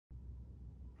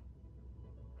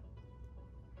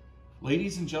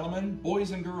Ladies and gentlemen, boys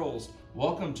and girls,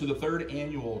 welcome to the third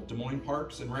annual Des Moines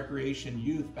Parks and Recreation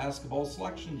Youth Basketball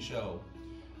Selection Show.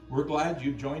 We're glad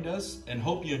you've joined us and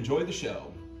hope you enjoy the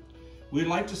show. We'd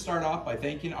like to start off by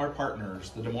thanking our partners,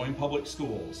 the Des Moines Public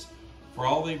Schools, for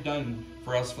all they've done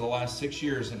for us for the last 6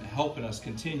 years and helping us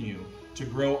continue to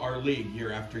grow our league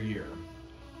year after year.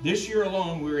 This year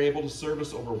alone, we were able to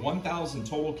service over 1,000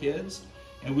 total kids,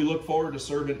 and we look forward to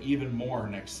serving even more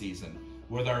next season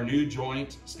with our new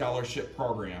joint scholarship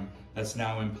program that's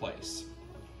now in place.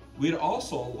 We'd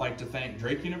also like to thank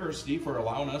Drake University for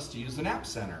allowing us to use the Knapp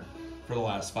Center for the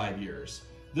last 5 years.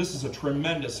 This is a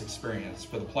tremendous experience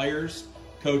for the players,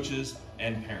 coaches,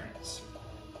 and parents.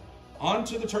 On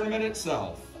to the tournament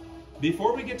itself.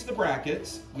 Before we get to the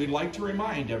brackets, we'd like to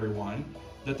remind everyone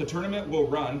that the tournament will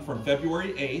run from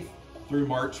February 8th through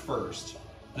March 1st.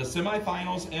 The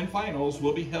semifinals and finals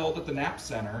will be held at the Knapp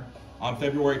Center on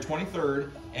February 23rd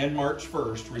and March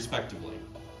 1st, respectively.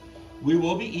 We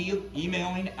will be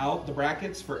emailing out the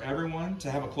brackets for everyone to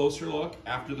have a closer look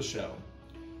after the show.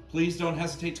 Please don't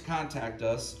hesitate to contact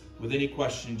us with any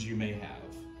questions you may have.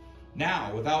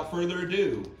 Now, without further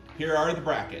ado, here are the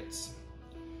brackets.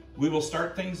 We will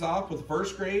start things off with the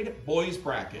first grade boys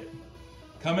bracket.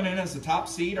 Coming in as the top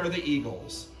seed are the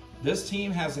Eagles. This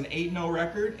team has an 8-0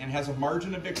 record and has a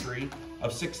margin of victory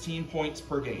of 16 points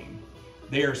per game.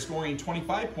 They are scoring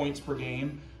 25 points per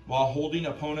game while holding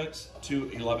opponents to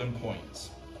 11 points.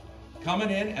 Coming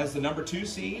in as the number 2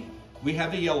 seed, we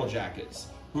have the Yellow Jackets,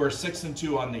 who are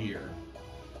 6-2 on the year.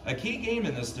 A key game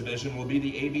in this division will be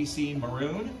the ABC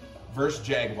Maroon versus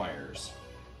Jaguars.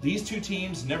 These two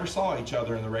teams never saw each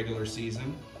other in the regular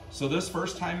season, so this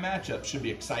first-time matchup should be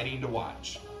exciting to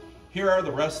watch. Here are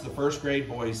the rest of the first grade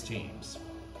boys teams.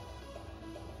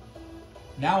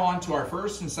 Now on to our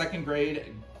first and second grade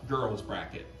girls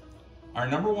bracket. Our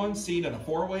number 1 seed in a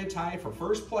 4-way tie for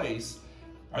first place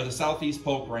are the Southeast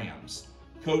Polk Rams.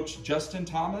 Coach Justin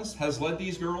Thomas has led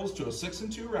these girls to a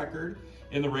 6-2 record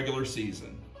in the regular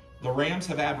season. The Rams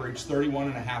have averaged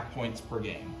 31.5 points per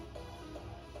game.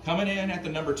 Coming in at the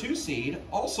number 2 seed,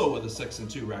 also with a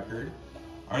 6-2 record,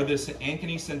 are the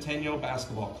Ankeny Centennial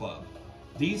Basketball Club.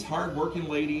 These hard-working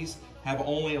ladies have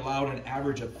only allowed an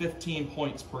average of 15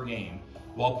 points per game,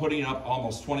 while putting up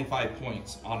almost 25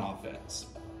 points on offense.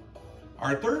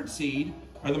 Our third seed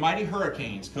are the Mighty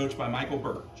Hurricanes, coached by Michael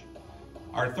Birch.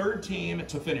 Our third team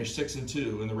to finish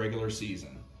 6-2 in the regular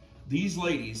season. These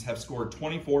ladies have scored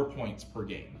 24 points per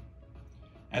game.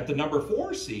 At the number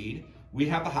 4 seed, we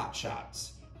have the Hot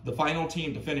Shots, the final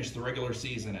team to finish the regular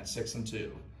season at 6-2.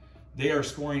 They are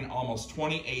scoring almost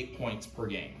 28 points per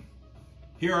game.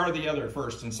 Here are the other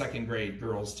first and second grade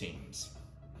girls teams.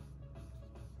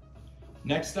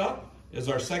 Next up is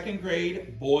our second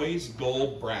grade boys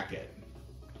gold bracket.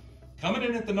 Coming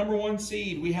in at the number 1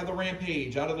 seed, we have the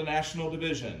Rampage out of the National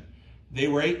Division. They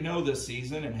were 8-0 this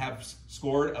season and have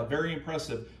scored a very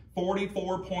impressive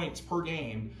 44 points per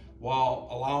game while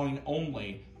allowing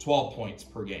only 12 points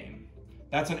per game.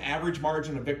 That's an average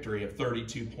margin of victory of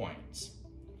 32 points.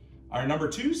 Our number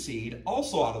 2 seed,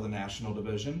 also out of the National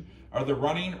Division, are the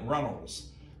Running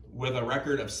Runnels with a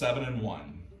record of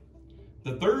 7-1.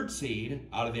 The third seed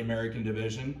out of the American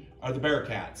Division are the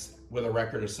Bearcats with a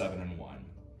record of 7-1.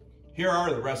 Here are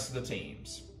the rest of the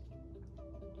teams.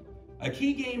 A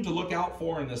key game to look out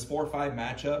for in this 4-5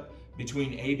 matchup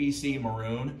between ABC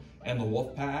Maroon and the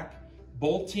Wolfpack.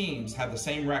 Both teams have the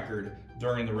same record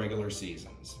during the regular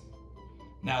seasons.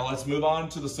 Now let's move on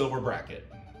to the silver bracket.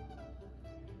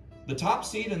 The top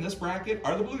seed in this bracket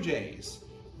are the Blue Jays.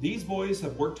 These boys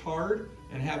have worked hard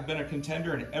and have been a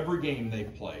contender in every game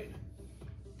they've played.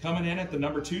 Coming in at the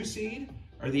number 2 seed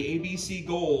are the ABC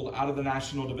Gold out of the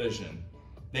National Division.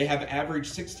 They have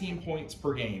averaged 16 points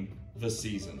per game this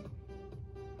season.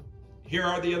 Here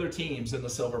are the other teams in the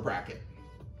silver bracket.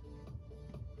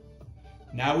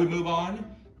 Now we move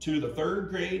on to the third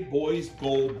grade boys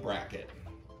gold bracket.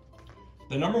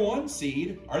 The number 1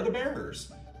 seed are the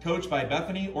Bears, coached by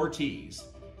Bethany Ortiz.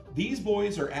 These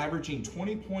boys are averaging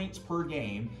 20 points per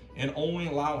game and only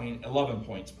allowing 11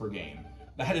 points per game.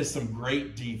 That is some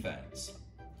great defense.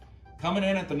 Coming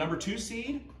in at the number 2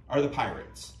 seed are the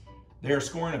Pirates. They are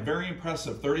scoring a very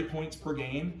impressive 30 points per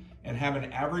game and have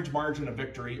an average margin of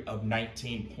victory of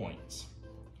 19 points.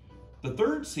 The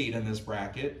third seed in this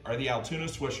bracket are the Altoona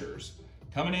Swishers,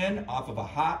 coming in off of a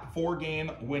hot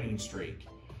 4-game winning streak.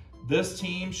 This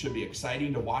team should be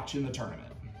exciting to watch in the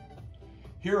tournament.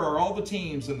 Here are all the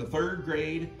teams in the third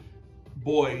grade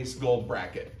boys gold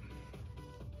bracket.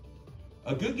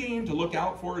 A good game to look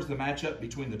out for is the matchup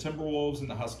between the Timberwolves and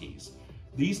the Huskies.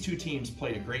 These two teams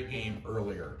played a great game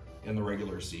earlier in the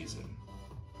regular season.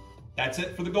 That's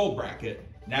it for the gold bracket.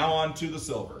 Now on to the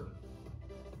silver.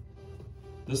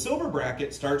 The silver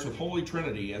bracket starts with Holy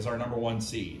Trinity as our number 1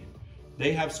 seed.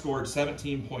 They have scored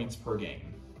 17 points per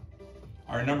game.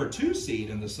 Our number 2 seed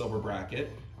in the silver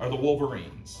bracket are the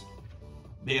Wolverines.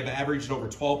 They have averaged over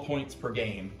 12 points per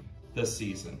game this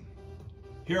season.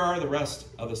 Here are the rest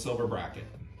of the silver bracket.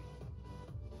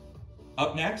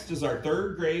 Up next is our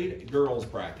 3rd grade girls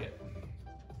bracket.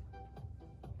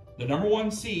 The number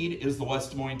 1 seed is the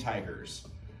West Des Moines Tigers.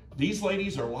 These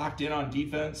ladies are locked in on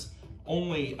defense,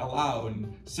 only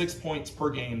allowing 6 points per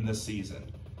game this season.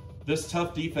 This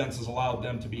tough defense has allowed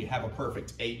them to have a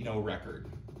perfect 8-0 record.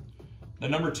 The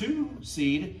number 2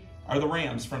 seed are the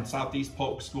Rams from Southeast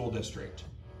Polk School District,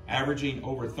 averaging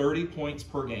over 30 points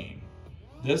per game.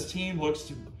 This team looks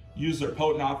to use their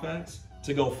potent offense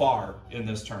to go far in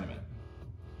this tournament.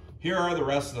 Here are the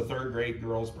rest of the 3rd grade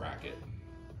girls bracket.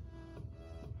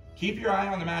 Keep your eye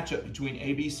on the matchup between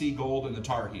ABC Gold and the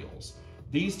Tar Heels.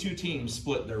 These two teams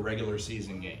split their regular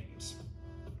season games.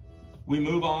 We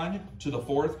move on to the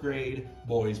 4th grade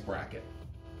boys bracket.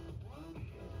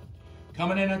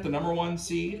 Coming in at the number 1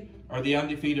 seed are the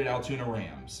undefeated Altoona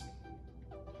Rams.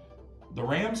 The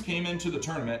Rams came into the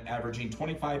tournament averaging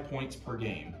 25 points per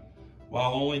game,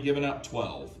 while only giving up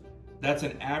 12. That's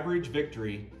an average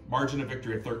margin of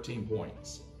victory of 13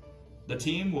 points. The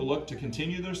team will look to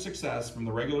continue their success from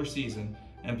the regular season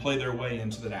and play their way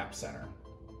into the Knapp Center.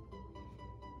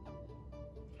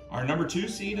 Our number 2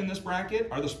 seed in this bracket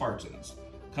are the Spartans,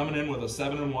 coming in with a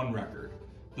 7-1 record.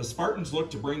 The Spartans look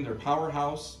to bring their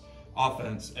powerhouse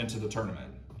offense into the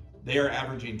tournament. They are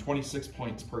averaging 26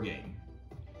 points per game.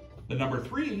 The number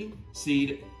 3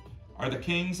 seed are the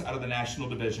Kings out of the National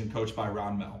Division, coached by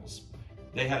Ron Mells.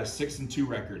 They had a 6-2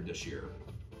 record this year.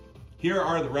 Here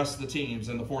are the rest of the teams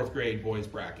in the 4th grade boys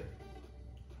bracket.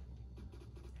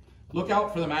 Look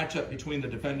out for the matchup between the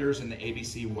Defenders and the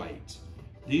ABC White.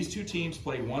 These two teams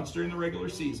played once during the regular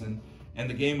season, and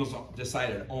the game was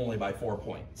decided only by 4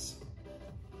 points.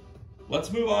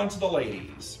 Let's move on to the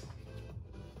ladies.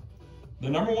 The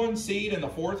number 1 seed in the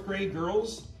 4th grade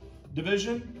girls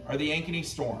division are the Ankeny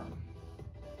Storm.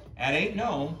 At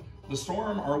 8-0, the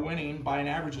Storm are winning by an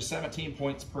average of 17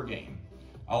 points per game,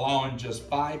 allowing just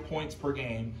 5 points per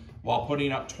game while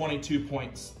putting up 22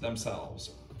 points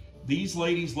themselves. These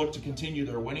ladies look to continue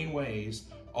their winning ways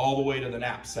all the way to the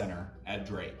Knapp Center at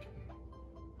Drake.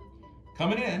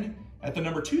 Coming in at the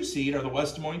number 2 seed are the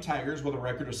West Des Moines Tigers with a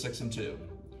record of 6-2.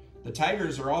 The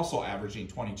Tigers are also averaging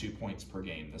 22 points per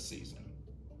game this season.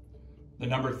 The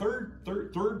number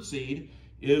 3rd seed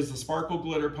is the Sparkle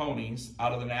Glitter Ponies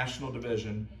out of the National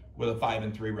Division with a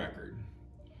 5-3 record.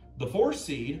 The 4th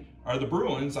seed are the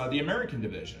Bruins out of the American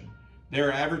Division. They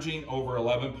are averaging over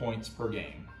 11 points per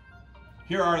game.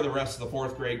 Here are the rest of the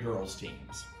 4th grade girls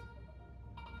teams.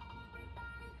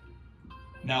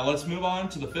 Now let's move on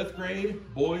to the 5th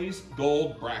grade boys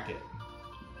gold bracket.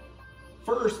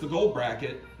 First, the gold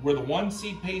bracket, where the 1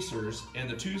 seed Pacers and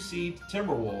the 2 seed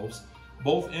Timberwolves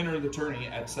both enter the tourney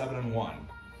at 7-1.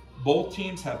 Both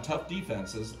teams have tough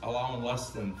defenses, allowing less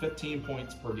than 15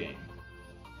 points per game.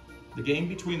 The game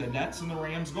between the Nets and the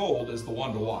Rams Gold is the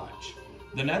one to watch.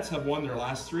 The Nets have won their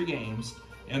last 3 games,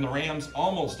 and the Rams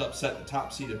almost upset the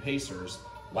top-seeded Pacers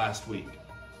last week.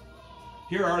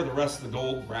 Here are the rest of the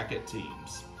gold bracket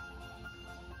teams.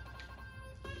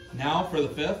 Now for the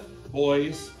 5th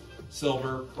boys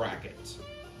silver bracket.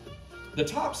 The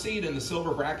top seed in the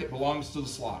silver bracket belongs to the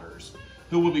Slaughters,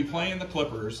 who will be playing the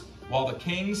Clippers, while the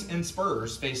Kings and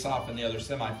Spurs face off in the other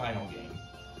semifinal game.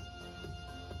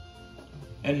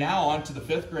 And now on to the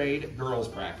 5th grade girls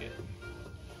bracket.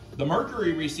 The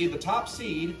Mercury received the top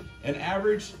seed and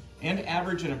average an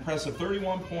impressive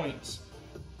 31 points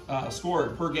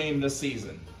scored per game this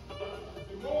season.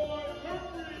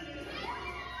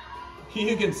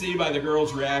 You can see by the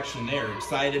girls' reaction, they're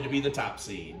excited to be the top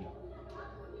seed.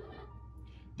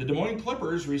 The Des Moines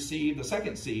Clippers received the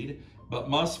 2nd seed, but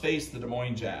must face the Des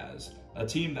Moines Jazz, a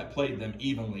team that played them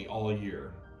evenly all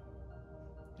year.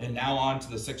 And now on to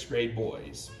the 6th grade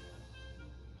boys.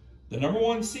 The number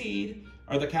 1 seed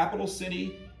are the Capital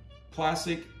City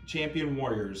Classic champion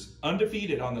Warriors,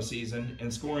 undefeated on the season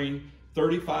and scoring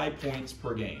 35 points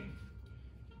per game.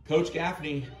 Coach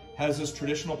Gaffney has this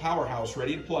traditional powerhouse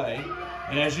ready to play,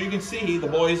 and as you can see, the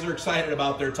boys are excited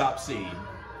about their top seed.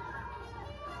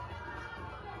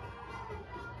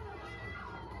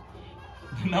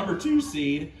 The number 2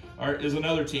 seed is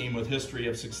another team with history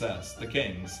of success, the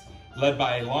Kings, led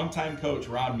by a longtime coach,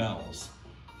 Ron Mells.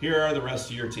 Here are the rest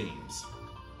of your teams.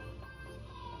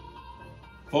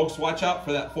 Folks, watch out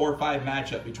for that 4-5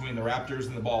 matchup between the Raptors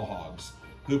and the Ball Hogs,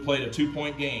 who played a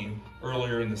 2-point game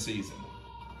earlier in the season.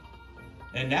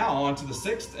 And now on to the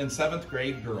 6th and 7th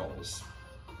grade girls.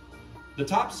 The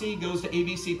top seed goes to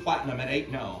ABC Platinum at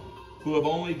 8-0, who have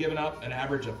only given up an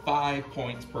average of 5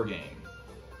 points per game.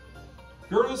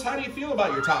 Girls, how do you feel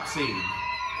about your top seed?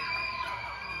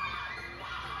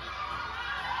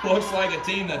 Looks like a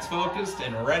team that's focused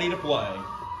and ready to play.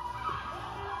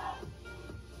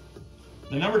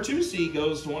 The number 2 seed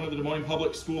goes to one of the Des Moines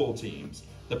Public School teams,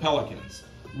 the Pelicans,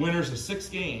 winners of 6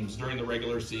 games during the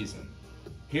regular season.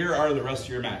 Here are the rest of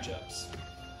your matchups.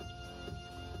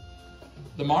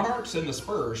 The Monarchs and the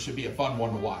Spurs should be a fun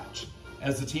one to watch,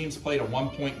 as the teams played a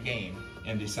 1-point game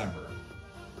in December.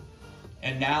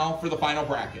 And now for the final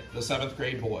bracket, the 7th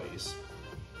grade boys.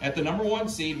 At the number 1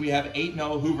 seed, we have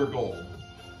 8-0 Hoover Gold.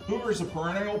 Hoover's a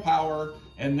perennial power,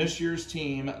 and this year's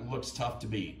team looks tough to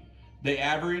beat. They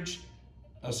average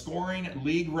a scoring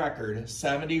league record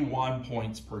 71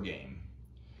 points per game.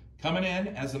 Coming in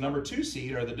as the number 2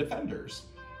 seed are the Defenders.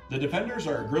 The Defenders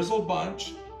are a grizzled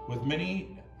bunch, with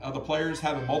many of the players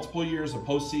having multiple years of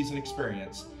postseason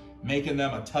experience, making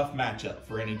them a tough matchup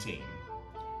for any team.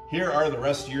 Here are the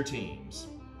rest of your teams.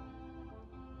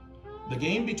 The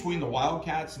game between the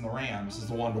Wildcats and the Rams is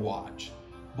the one to watch.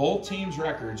 Both teams'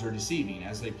 records are deceiving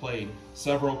as they played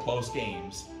several close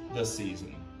games this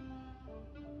season.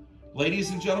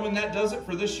 Ladies and gentlemen, that does it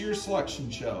for this year's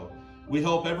selection show. We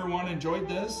hope everyone enjoyed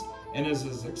this and is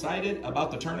as excited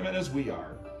about the tournament as we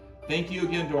are. Thank you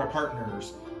again to our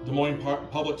partners, Des Moines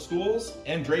Public Schools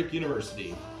and Drake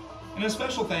University. And a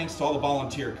special thanks to all the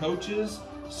volunteer coaches,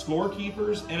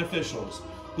 scorekeepers, and officials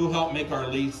who help make our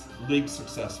league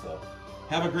successful.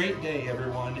 Have a great day,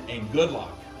 everyone, and good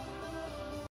luck.